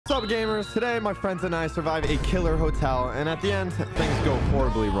What's up, gamers? Today, my friends and I survive a killer hotel, and at the end, things go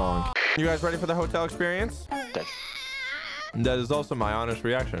horribly wrong. You guys ready for the hotel experience? That is also my honest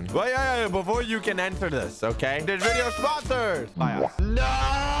reaction. Well, yeah, before you can enter this, okay? This video is sponsored by us.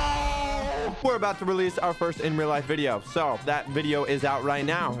 No! We're about to release our first in real life video. So that video is out right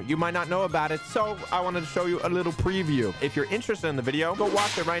now. You might not know about it, so I wanted to show you a little preview. If you're interested in the video, go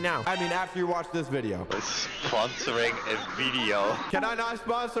watch it right now. I mean, after you watch this video. We're sponsoring a video. Can I not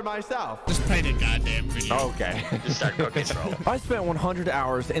sponsor myself? Just play the goddamn video. Okay. Just start cooking, bro. I spent 100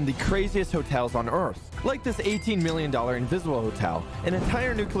 hours in the craziest hotels on Earth. Like this $18 million invisible hotel, an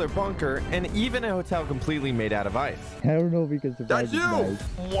entire nuclear bunker, and even a hotel completely made out of ice. I don't know if we can survive. That's you!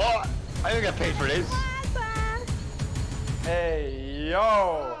 What? I don't get paid for this. Hey,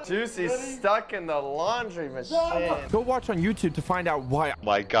 yo! Juicy's stuck in the laundry machine. Go watch on YouTube to find out why.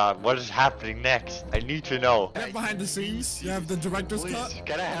 My God, what is happening next? I need to know. And behind the scenes, you have the director's Please, cut.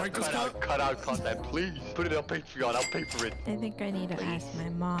 can I have Director's cut out content, please? Put it on Patreon, I'll pay for it. I think I need to ask my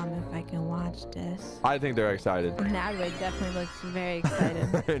mom if I can watch this. I think they're excited. That way definitely looks very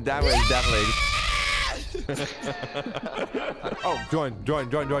excited. That way definitely. Oh, join.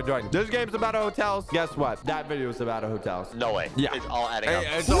 This game's about hotels. Guess what? That video is about hotels. No way. Yeah. It's all adding up.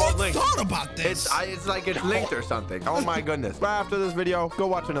 It's Who all linked. thought about this? It's like it's linked or something. Oh my goodness. Right after this video, go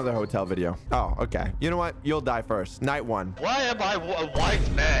watch another hotel video. Oh, okay. You know what? You'll die first. Night one. Why am I a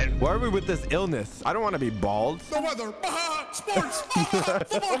white man? Why are we with this illness? I don't want to be bald. The weather. Sports.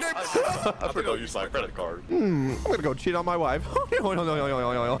 Football game. I'm gonna go use my credit card. I'm gonna go cheat on my wife.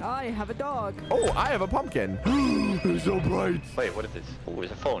 I have a dog. Oh, I have a pumpkin. It's so bright. Wait, what is this? Oh,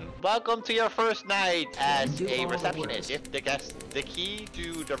 it's a phone. Welcome to your first night as a receptionist. Give the guests the key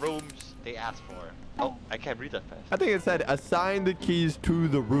to the rooms they asked for. Oh, I can't read that fast. I think it said assign the keys to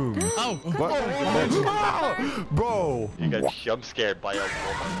the room. Oh. What? Oh, bro. You got jump scared by a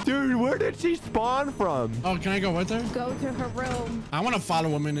woman. Dude, where did she spawn from? Oh, can I go with her? Go to her room. I want to follow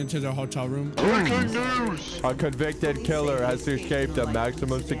women into the hotel room. Breaking news! A convicted killer has escaped a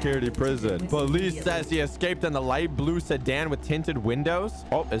maximum security prison. Police says he escaped in the light blue sedan with tinted windows.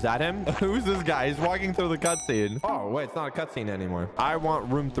 Oh, is that him? Who's this guy? He's walking through the cutscene. Oh, wait, it's not a cutscene anymore. I want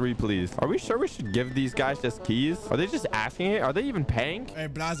room 3, please. Are we sure we should give these guys just keys? Are they just asking it? Are they even paying? Hey,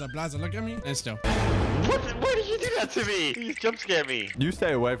 Blaza, look at me. And still. Why did you do that to me? You jump scare me. You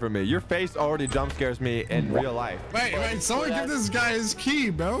stay away from me. Your face already jump scares me in real life. Wait, someone give this guy his key,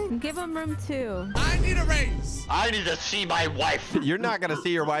 bro. Give him room 2. I need a raise. I need to see my wife. You're not gonna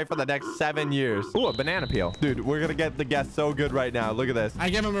see your wife for the next 7 years. Ooh, a banana peel. Dude, we're gonna get the guest so good right now. Look at this. I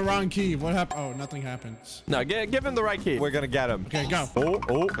gave him a wrong key. What happened? Oh, nothing happens. No, give him the right key. We're gonna get him. Okay, go. Oh.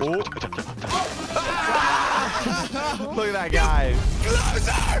 Look at that guy.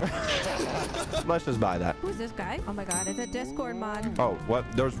 Let's just buy that. Who's this guy? Oh my god, it's a Discord mod. Oh, what?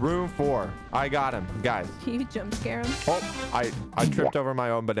 There's room 4. I got him. Guys. Can you jump scare him? Oh, I tripped over my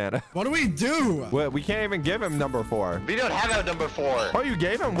own banana. What do we do? Well, we can't even give him number 4. We don't have a number 4. Oh, you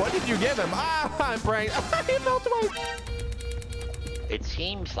gave him? What did you give him? Ah, I'm pranked. He melted my... It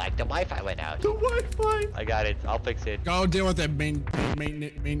seems like the Wi-Fi went out. The Wi-Fi. I got it. I'll fix it. Go deal with it,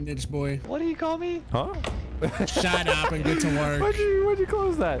 maintenance boy. What do you call me? Huh? Shut up and get to work. Why'd you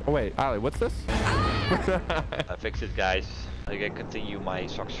close that? Oh, wait, Ali, what's this? I fixed it, guys. I can continue my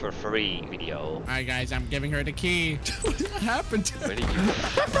socks for free video. All right, guys, I'm giving her the key. What happened to Where did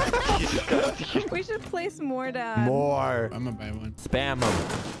you... We should place more down. More. I'm gonna buy one. Spam them.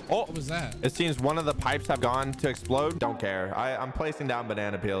 Oh, What was that? it seems one of the pipes have gone to explode. Don't care. I'm placing down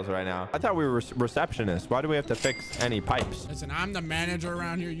banana peels right now. I thought we were receptionists. Why do we have to fix any pipes? Listen, I'm the manager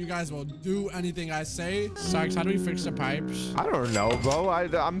around here. You guys will do anything I say. Sykes, how do we fix the pipes? I don't know, bro.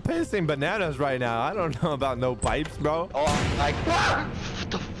 I'm pasting bananas right now. I don't know about no pipes, bro. Oh, like...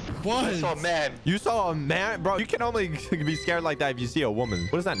 What the What? I saw a man. You saw a man? Bro, you can only be scared like that if you see a woman.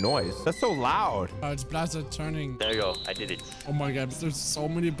 What is that noise? That's so loud. Oh, it's Blaza turning. There you go. I did it. Oh my god, there's so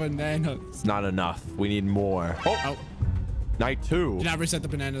many bananas. It's not enough. We need more. Oh, Night 2. do not reset the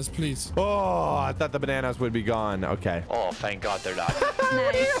bananas, please. Oh, I thought the bananas would be gone. Okay. Oh, thank God they're not.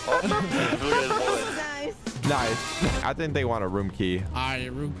 Nice. Oh, Nice. Nice. I think they want a room key. All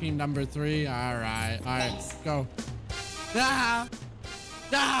right, room key number 3. All right, go. Ah!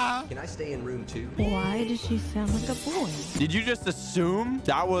 Ah! Can I stay in room 2? Why does she sound like a boy? Did you just assume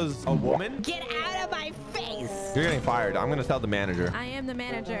that was a woman? Get out out of my face. You're getting fired. I'm gonna tell the manager. I am the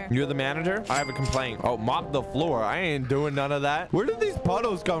manager. You're the manager? I have a complaint. Oh, mop the floor. I ain't doing none of that. Where did these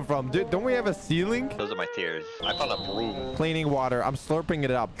puddles come from? Dude, don't we have a ceiling? Those are my tears. I found a broom. Cleaning water. I'm slurping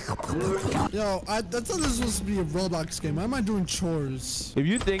it up. Yo, I thought this was supposed to be a Roblox game. Why am I doing chores? If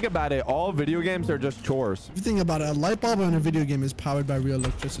you think about it, all video games are just chores. If you think about it, a light bulb in a video game is powered by real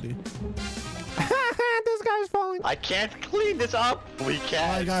electricity. This guy's falling. I can't clean this up. We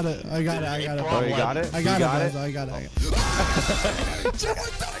can't. I got it. I got it. I got it. Oh, you got it? I got You it. got it? I got it.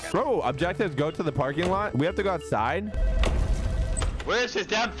 Bro, objectives go to the parking lot. We have to go outside. Where's his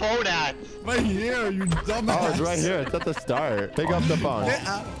damn phone at? Right here, you dumbass. Oh, it's right here. It's at the start. Pick up the phone.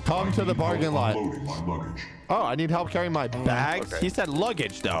 Come to the parking lot. Oh, I need help carrying my bags. Okay. He said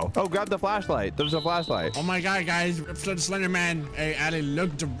luggage, though. Oh, grab the flashlight. There's a flashlight. Oh my god, guys. Slender Man. Hey, Ali,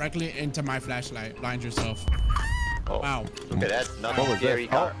 look directly into my flashlight. Blind yourself. Oh, Wow. look at that. Not What a was scary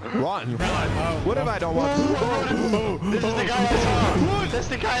this? car. Oh, run. Oh, What if I don't want to? This is the guy I saw. That's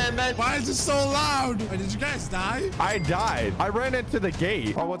the guy I met. why is it so loud? Wait, did you guys die? I died. I ran into the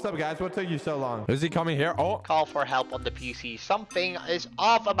gate. Oh, what's up, guys? What took you so long? Is he coming here? Oh, Call for help on the PC. Something is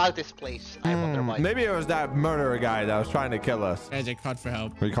off about this place. I wonder why. maybe it was that murderer guy that was trying to kill us. Guys, I called for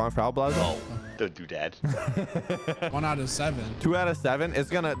help. Are you calling for help, Blazo? Oh, don't do that. 1 out of 7. 2 out of 7. It's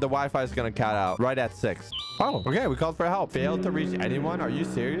gonna. The Wi-Fi is gonna cat out right at 6. Oh, okay. We called for help. Failed to reach anyone. Are you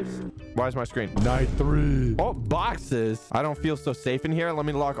serious? Why is my screen? Night 3. Oh, boxes. I don't feel so safe in here. Let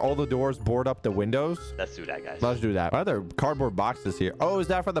me lock all the doors, board up the windows. Let's do that, guys. Let's do that. Why are there cardboard boxes here? Oh, is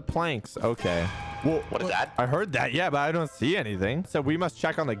that for the planks? Okay. Well, What is that? I heard that, yeah, but I don't see anything. So we must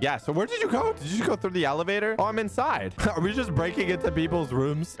check on the guests. So where did you go? Did you just go through the elevator? Oh, I'm inside. Are we just breaking into people's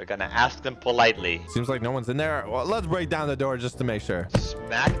rooms? We're gonna ask them politely. Seems like no one's in there. Well, let's break down the door just to make sure.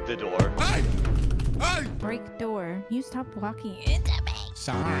 Smack the door. Hey! Hey! Break door. You stop walking into me.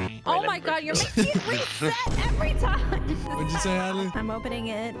 Sorry. Oh let my me god, break you're the making it reset every time. What'd you say, Ali? I'm opening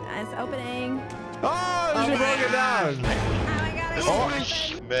it. It's opening. Oh, she broke it down. Oh my god, it's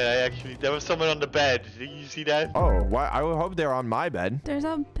open. Man, there was someone on the bed. Did you see that? Oh, why? I would hope they're on my bed. There's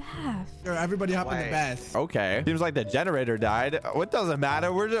a bath. Sure, everybody hop in the Why? bath. Okay. Seems like the generator died. What doesn't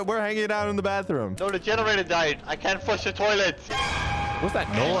matter? We're hanging out in the bathroom. No, the generator died. I can't flush the toilet. What's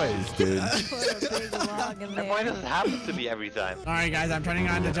that noise, dude? Put a big log in And why there. does it happen to me every time? All right, guys, I'm turning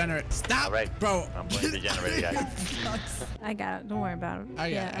on the generator. Stop, All right. bro. I'm playing the generator guy. I got it. Don't worry about it.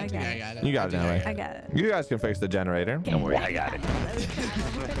 I got Yeah, it. I got it. I got it. You got it, Nelly. I got it. You guys can fix the generator. Don't worry, I got it.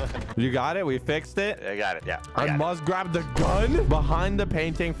 You got it? We fixed it? I got it, yeah. I must grab the gun behind the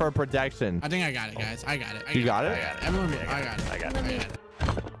painting for protection. I think I got it, guys. I got it. You got it? I got it. Everyone, I got it. I got it.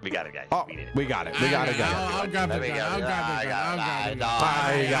 We got it, guys. Oh, We did it. we got it. We got it. I'll grab the There we gun. go. I'll grab the gun. I'll grab the gun.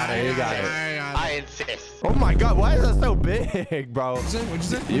 Ah, you got it. You got it. I insist. Oh my god, why is that so big, bro? What'd you say? What'd you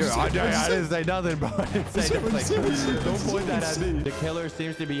say? What'd you You're, say? I, What'd you I say? didn't say nothing, bro. I didn't say What'd you say? nothing. What'd you say? Don't point that at me. The killer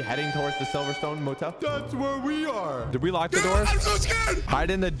seems to be heading towards the Silverstone Motel. That's where we are. Did we lock the door? I'm so scared. Hide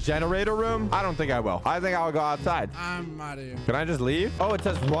in the generator room? I don't think I will. I think I'll go outside. I'm out of here. Can I just leave? Oh, it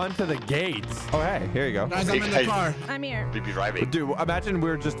says run to the gates. Oh, hey, here you go. Guys, I'm in the car. I'm here. We be driving. Dude, imagine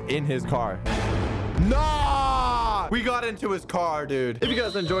we're just in his car. No! We got into his car, dude. If you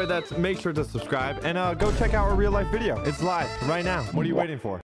guys enjoyed that, make sure to subscribe and go check out our real life video. It's live right now. What are you waiting for?